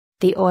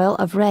The oil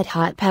of red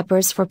hot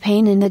peppers for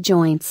pain in the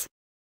joints.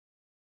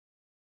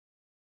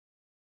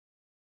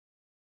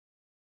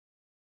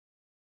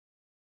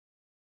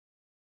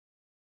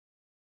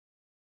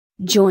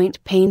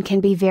 Joint pain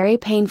can be very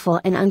painful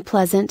and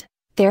unpleasant,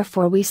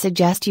 therefore we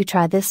suggest you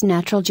try this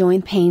natural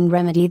joint pain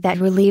remedy that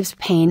relieves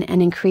pain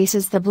and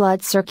increases the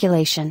blood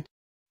circulation.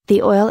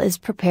 The oil is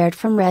prepared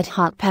from red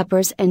hot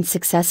peppers and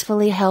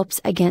successfully helps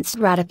against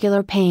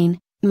radicular pain,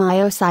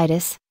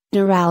 myositis,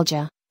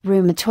 neuralgia,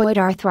 rheumatoid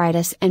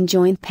arthritis and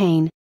joint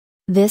pain.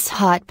 This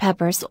hot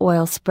peppers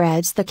oil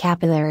spreads the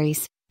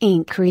capillaries,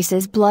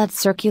 increases blood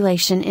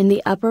circulation in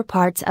the upper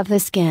parts of the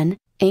skin,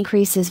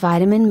 increases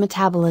vitamin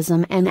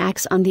metabolism and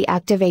acts on the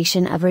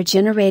activation of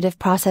regenerative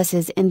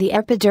processes in the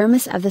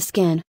epidermis of the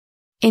skin.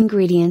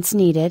 Ingredients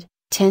needed: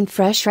 10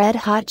 fresh red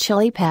hot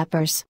chili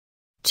peppers,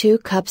 2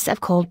 cups of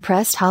cold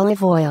pressed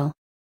olive oil,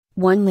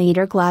 1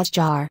 liter glass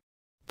jar.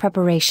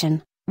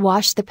 Preparation: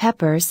 wash the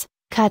peppers,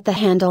 cut the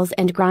handles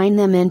and grind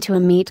them into a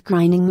meat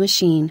grinding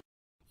machine.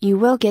 You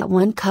will get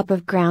 1 cup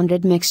of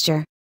grounded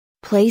mixture.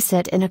 Place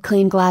it in a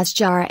clean glass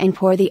jar and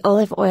pour the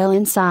olive oil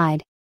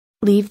inside.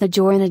 Leave the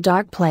jar in a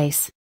dark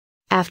place.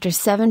 After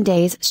 7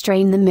 days,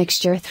 strain the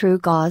mixture through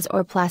gauze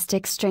or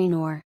plastic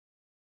strainer.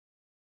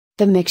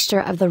 The mixture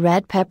of the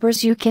red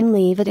peppers, you can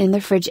leave it in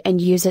the fridge and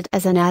use it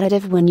as an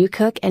additive when you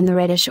cook, and the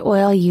reddish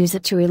oil use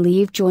it to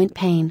relieve joint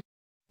pain.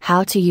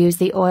 How to use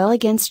the oil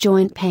against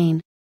joint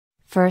pain.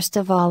 First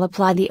of all,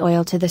 apply the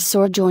oil to the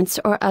sore joints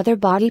or other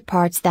body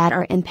parts that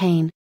are in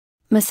pain.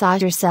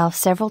 Massage yourself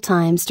several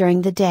times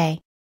during the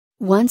day.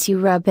 Once you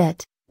rub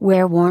it,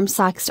 wear warm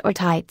socks or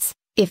tights,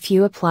 if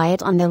you apply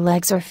it on the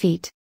legs or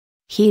feet.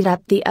 Heat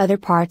up the other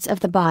parts of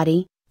the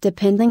body,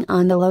 depending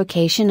on the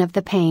location of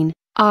the pain: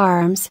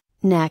 arms,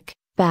 neck,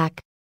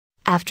 back.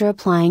 After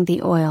applying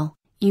the oil,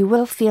 you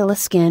will feel a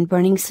skin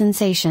burning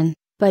sensation,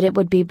 but it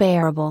would be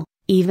bearable,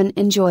 even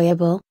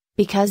enjoyable,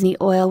 because the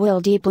oil will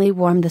deeply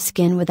warm the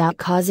skin without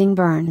causing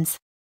burns.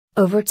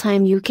 Over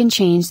time you can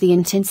change the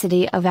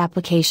intensity of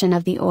application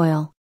of the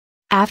oil.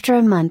 After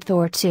a month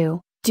or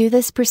 2, do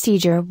this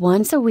procedure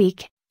once a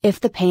week. If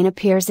the pain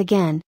appears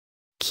again,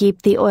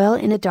 keep the oil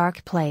in a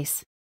dark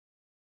place.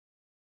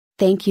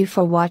 Thank you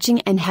for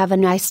watching and have a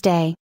nice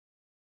day.